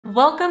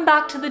Welcome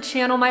back to the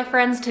channel, my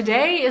friends.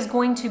 Today is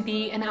going to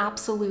be an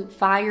absolute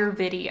fire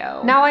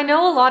video. Now, I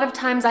know a lot of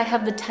times I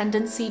have the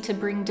tendency to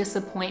bring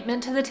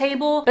disappointment to the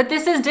table, but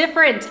this is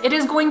different. It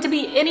is going to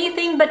be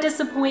anything but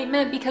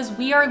disappointment because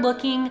we are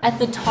looking at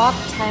the top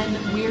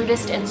 10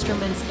 weirdest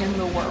instruments in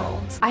the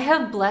world. I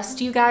have blessed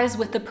you guys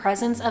with the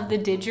presence of the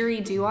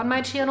didgeridoo on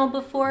my channel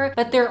before,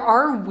 but there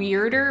are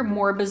weirder,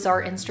 more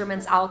bizarre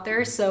instruments out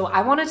there, so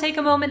I want to take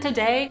a moment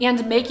today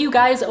and make you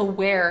guys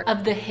aware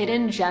of the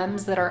hidden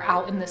gems that are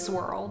out in this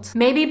world.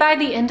 Maybe by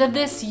the end of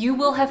this, you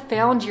will have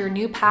found your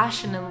new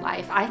passion in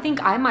life. I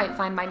think I might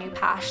find my new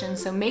passion,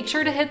 so make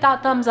sure to hit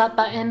that thumbs up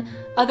button.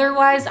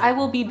 Otherwise, I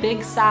will be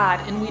big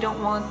sad, and we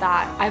don't want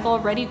that. I've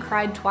already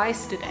cried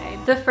twice today.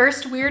 The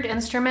first weird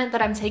instrument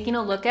that I'm taking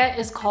a look at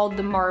is called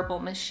the marble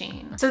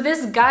machine. So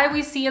this guy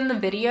we see in the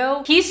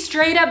video, he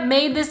straight up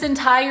made this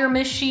entire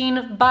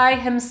machine by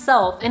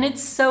himself, and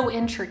it's so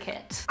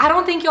intricate. I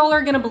don't think y'all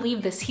are gonna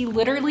believe this. He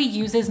literally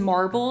uses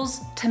marbles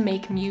to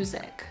make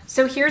music.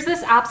 So here's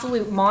this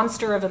absolute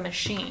monster of a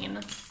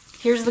machine.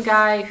 Here's the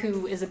guy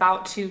who is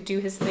about to do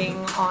his thing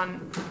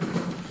on,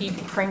 he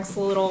cranks the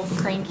little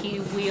cranky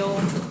wheel.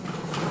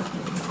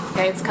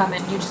 Okay, it's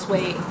coming, you just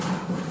wait.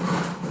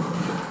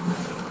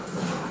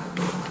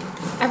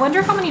 I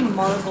wonder how many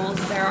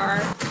marbles there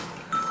are.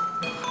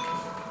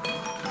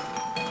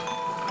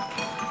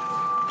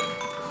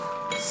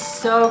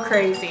 So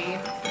crazy.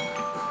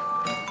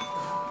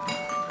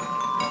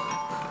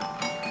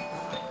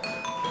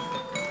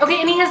 Okay,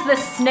 and he has the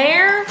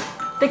snare,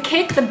 the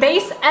kick, the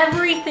bass,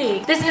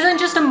 everything. This isn't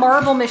just a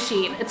marble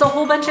machine. It's a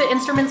whole bunch of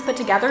instruments put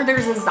together.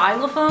 There's a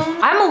xylophone.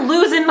 I'm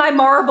losing my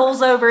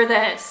marbles over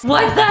this.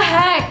 What the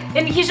heck?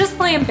 And he's just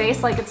playing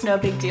bass like it's no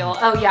big deal.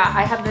 Oh yeah,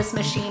 I have this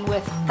machine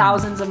with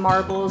thousands of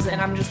marbles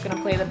and I'm just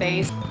gonna play the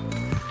bass.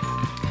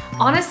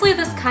 Honestly,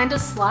 this kind of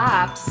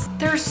slaps.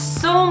 There's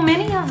so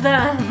many of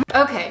them.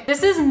 Okay,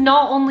 this is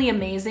not only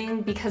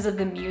amazing because of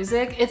the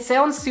music, it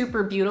sounds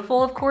super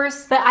beautiful, of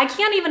course, but I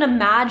can't even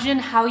imagine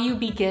how you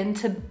begin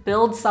to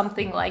build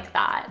something like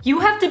that. You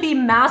have to be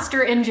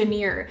master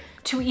engineer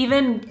to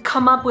even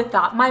come up with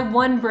that. My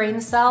one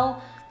brain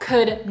cell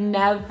could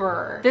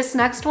never. This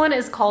next one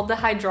is called the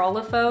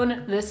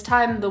hydraulophone. This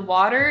time the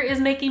water is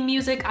making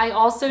music. I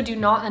also do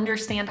not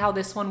understand how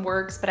this one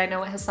works, but I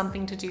know it has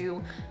something to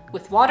do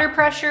with water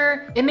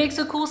pressure. It makes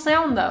a cool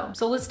sound though,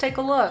 so let's take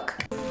a look.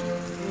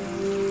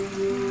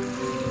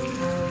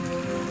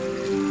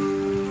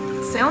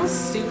 Sounds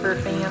super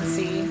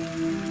fancy.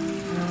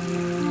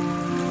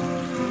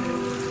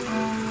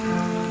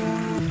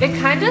 It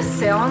kind of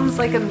sounds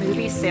like a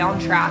movie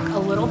soundtrack, a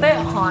little bit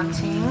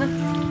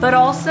haunting. But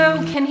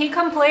also, can he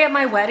come play at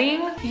my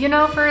wedding? You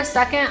know, for a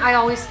second, I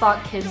always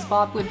thought Kidz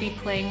Bop would be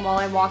playing while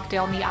I walked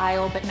down the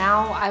aisle, but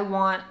now I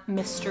want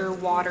Mr.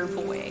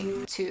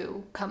 Waterboy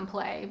to come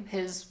play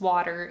his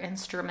water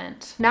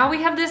instrument. Now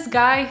we have this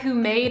guy who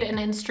made an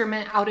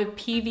instrument out of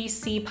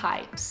PVC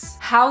pipes.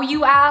 How,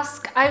 you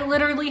ask? I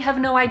literally have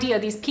no idea.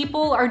 These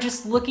people are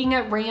just looking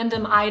at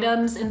random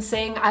items and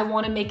saying, I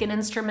want to make an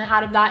instrument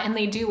out of that, and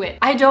they do it.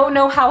 I don't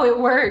know how it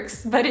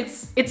works, but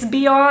it's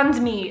beyond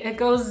me. It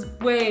goes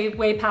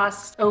way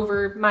past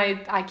over my,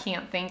 I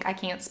can't think, I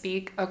can't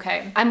speak.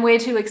 Okay, I'm way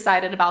too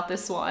excited about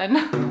this one.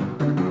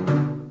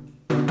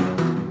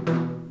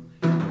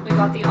 We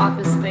got the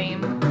Office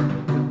theme.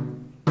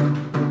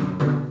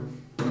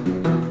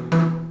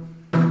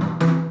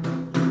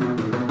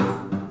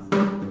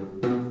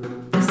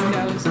 This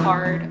goes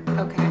hard,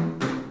 okay.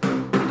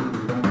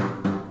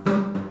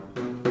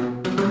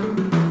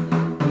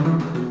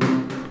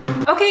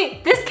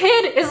 Okay, this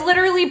kid is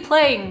literally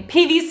playing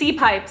PVC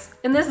pipes,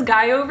 and this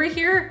guy over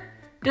here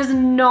does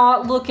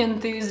not look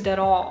enthused at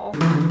all.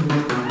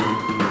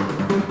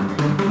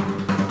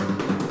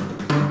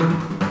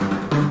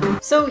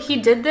 So he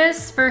did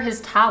this for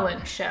his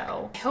talent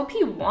show. I hope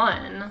he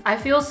won. I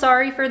feel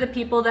sorry for the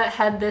people that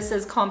had this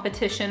as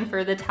competition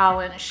for the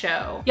talent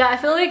show. Yeah, I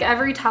feel like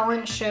every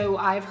talent show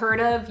I've heard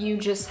of, you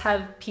just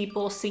have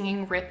people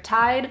singing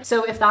Riptide.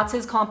 So if that's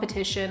his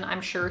competition, I'm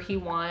sure he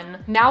won.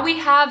 Now we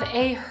have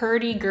a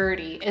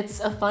hurdy-gurdy. It's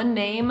a fun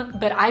name,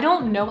 but I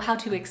don't know how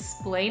to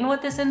explain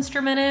what this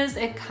instrument is.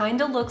 It kind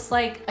of looks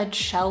like a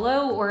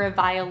cello or a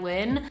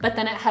violin, but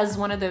then it has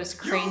one of those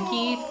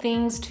cranky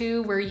things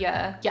too where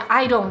yeah,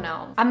 I don't know.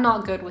 I'm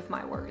not good with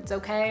my words,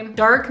 okay?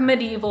 Dark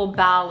medieval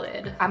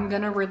ballad. I'm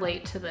gonna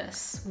relate to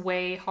this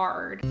way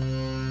hard.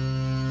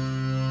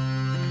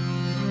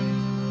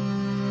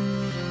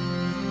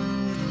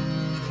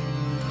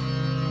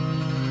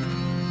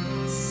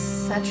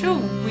 Such a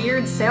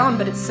weird sound,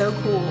 but it's so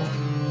cool.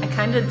 I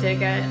kind of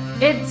dig it.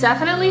 It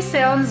definitely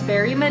sounds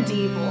very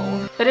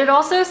medieval, but it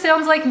also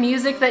sounds like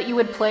music that you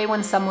would play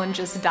when someone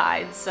just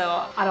died,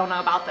 so I don't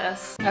know about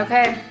this.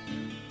 Okay.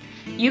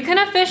 You can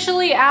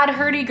officially add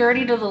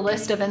hurdy-gurdy to the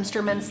list of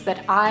instruments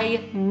that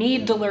I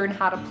need to learn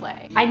how to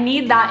play. I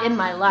need that in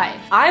my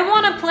life. I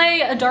want to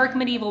play a dark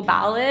medieval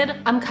ballad.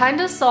 I'm kind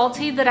of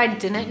salty that I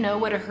didn't know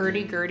what a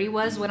hurdy-gurdy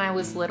was when I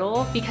was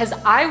little, because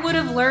I would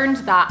have learned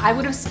that. I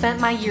would have spent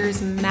my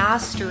years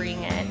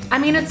mastering it. I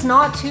mean, it's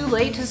not too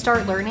late to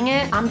start learning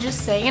it. I'm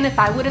just saying, if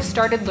I would have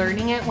started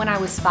learning it when I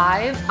was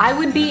 5, I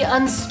would be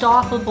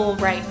unstoppable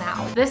right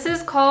now. This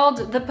is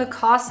called the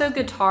Picasso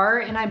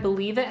guitar, and I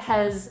believe it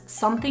has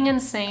something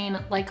insane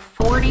like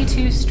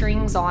 42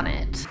 strings on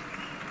it.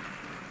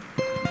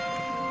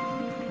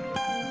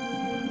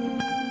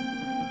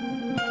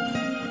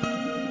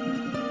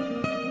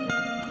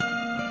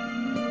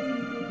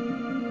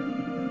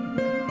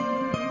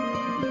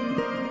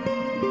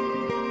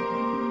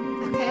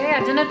 Okay,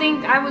 I didn't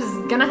think I was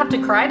gonna have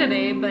to cry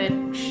today, but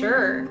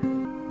sure.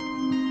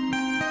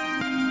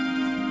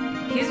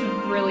 He's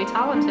really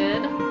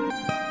talented.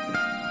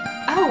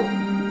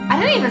 Oh! I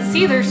didn't even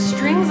see there's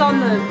strings on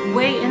the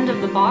way end of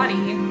the body.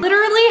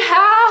 Literally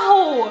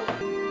how?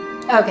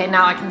 Okay,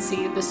 now I can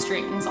see the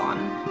strings on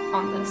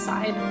this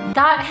side.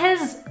 That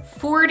has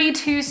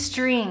 42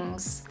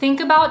 strings. Think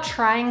about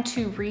trying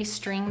to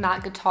restring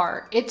that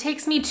guitar. It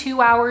takes me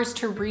 2 hours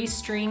to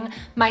restring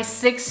my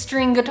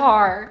 6-string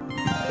guitar.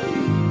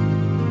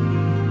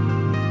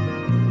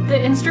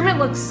 The instrument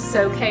looks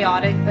so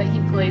chaotic, but he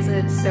plays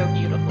it so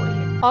beautifully.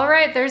 All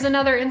right, there's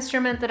another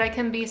instrument that I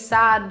can be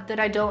sad that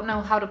I don't know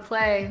how to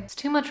play. It's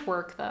too much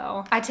work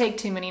though. I take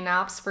too many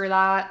naps for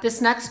that. This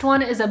next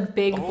one is a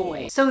big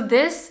boy. So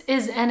this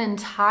is an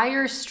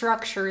entire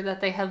structure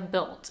that they have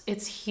built.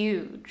 It's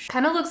huge.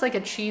 Kind of looks like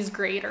a cheese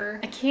grater.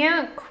 I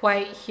can't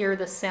quite hear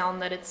the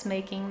sound that it's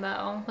making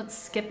though. Let's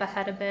skip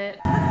ahead a bit.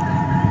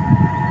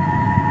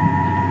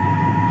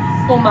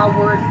 Oh my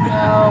word,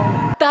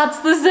 no. That's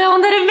the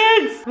sound that it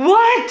makes!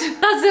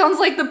 What? That sounds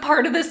like the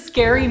part of the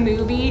scary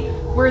movie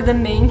where the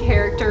main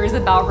character is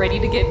about ready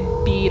to get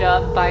beat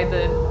up by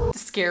the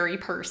scary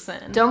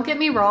person. Don't get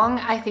me wrong,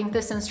 I think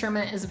this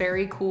instrument is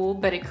very cool,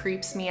 but it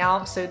creeps me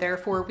out, so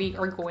therefore we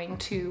are going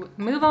to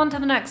move on to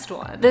the next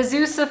one. The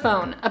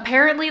sousaphone.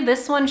 Apparently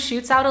this one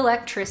shoots out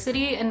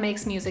electricity and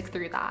makes music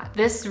through that.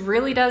 This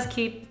really does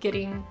keep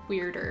getting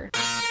weirder.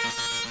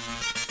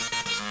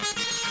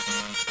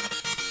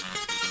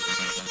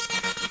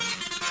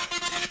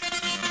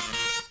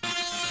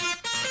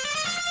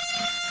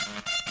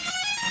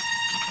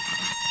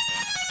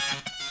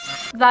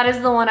 That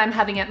is the one I'm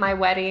having at my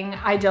wedding.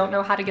 I don't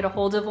know how to get a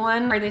hold of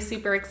one. Are they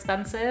super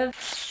expensive?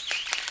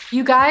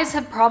 You guys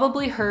have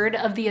probably heard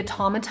of the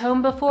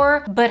automaton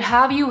before, but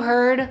have you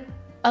heard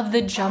of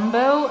the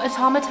jumbo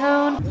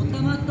automaton?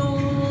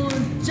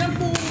 Automaton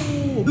jumbo!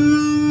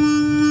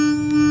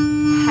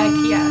 Heck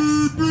yes.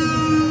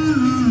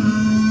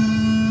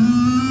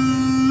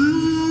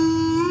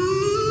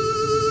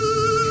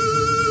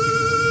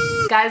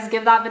 Guys,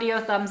 give that video a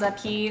thumbs up.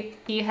 He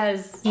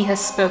has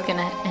spoken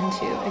it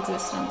into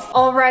existence.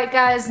 All right,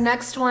 guys,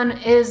 next one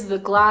is the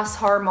glass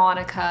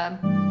harmonica.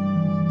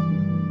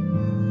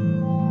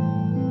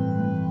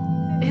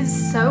 It's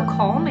so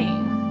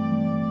calming.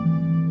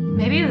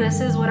 Maybe this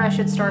is what I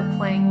should start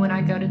playing when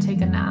I go to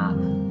take a nap.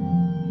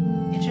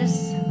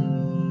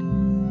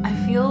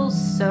 I feel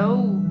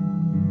so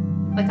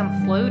like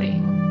I'm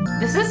floating.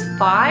 This is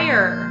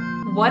fire.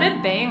 What a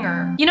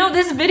banger. You know,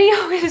 this video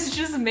is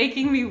just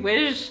making me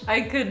wish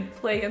I could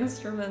play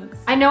instruments.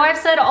 I know I've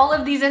said all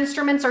of these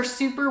instruments are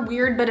super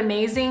weird but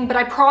amazing, but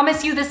I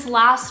promise you this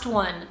last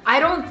one, I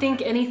don't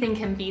think anything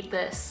can beat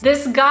this.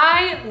 This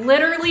guy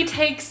literally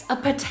takes a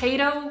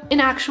potato,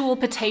 an actual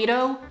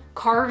potato,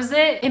 carves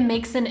it, and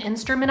makes an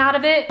instrument out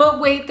of it.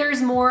 But wait,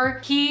 there's more.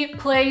 He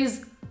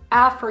plays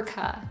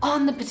Africa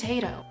on the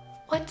potato.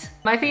 What?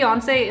 My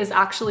fiance is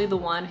actually the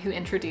one who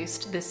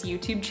introduced this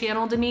YouTube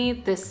channel to me,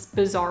 this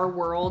bizarre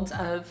world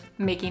of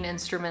making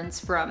instruments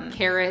from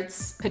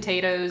carrots,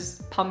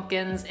 potatoes,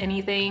 pumpkins,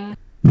 anything.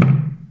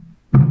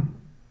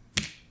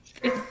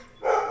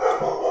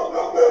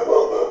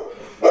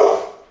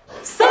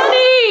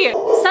 Sunny!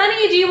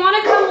 Sunny, do you want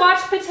to come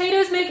watch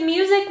potatoes make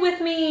music with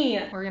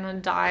me? We're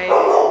gonna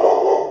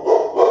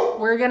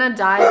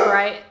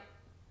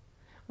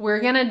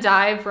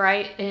dive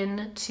right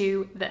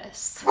into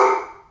this.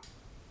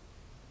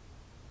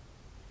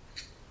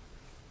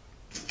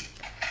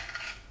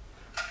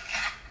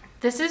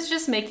 This is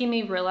just making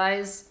me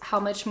realize how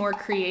much more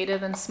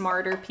creative and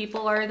smarter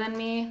people are than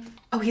me.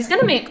 Oh, he's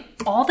gonna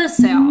make all the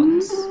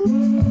sounds.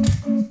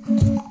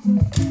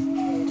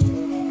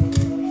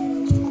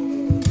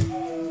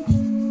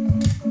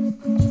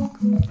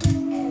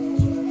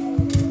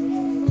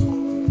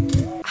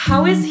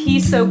 How is he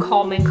so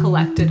calm and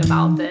collected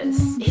about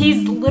this?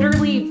 He's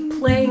literally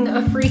playing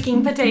a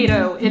freaking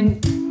potato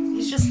and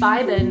he's just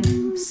vibing.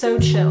 So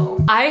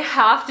chill. I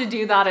have to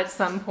do that at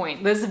some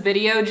point. This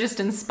video just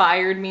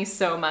inspired me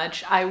so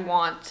much. I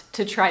want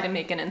to try to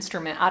make an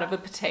instrument out of a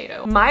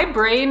potato. My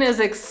brain is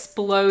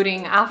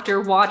exploding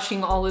after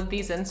watching all of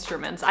these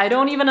instruments. I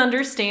don't even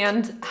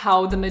understand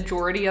how the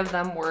majority of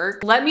them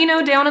work. Let me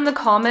know down in the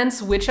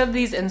comments which of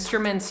these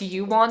instruments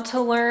you want to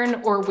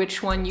learn or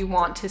which one you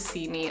want to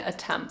see me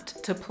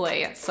attempt to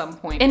play at some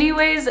point.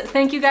 Anyways,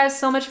 thank you guys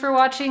so much for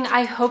watching.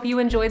 I hope you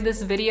enjoyed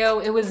this video.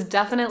 It was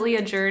definitely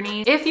a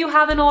journey. If you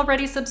haven't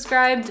already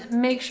subscribed,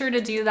 make sure to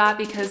do that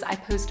because I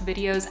post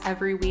videos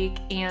every week,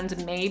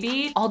 and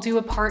maybe I'll do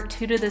a part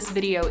 2 to this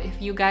video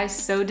if you guys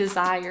so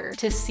desire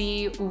to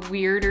see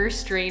weirder,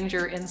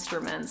 stranger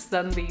instruments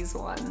than these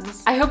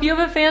ones. I hope you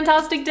have a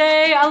fantastic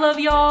day. I love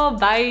y'all.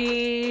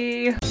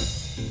 Bye.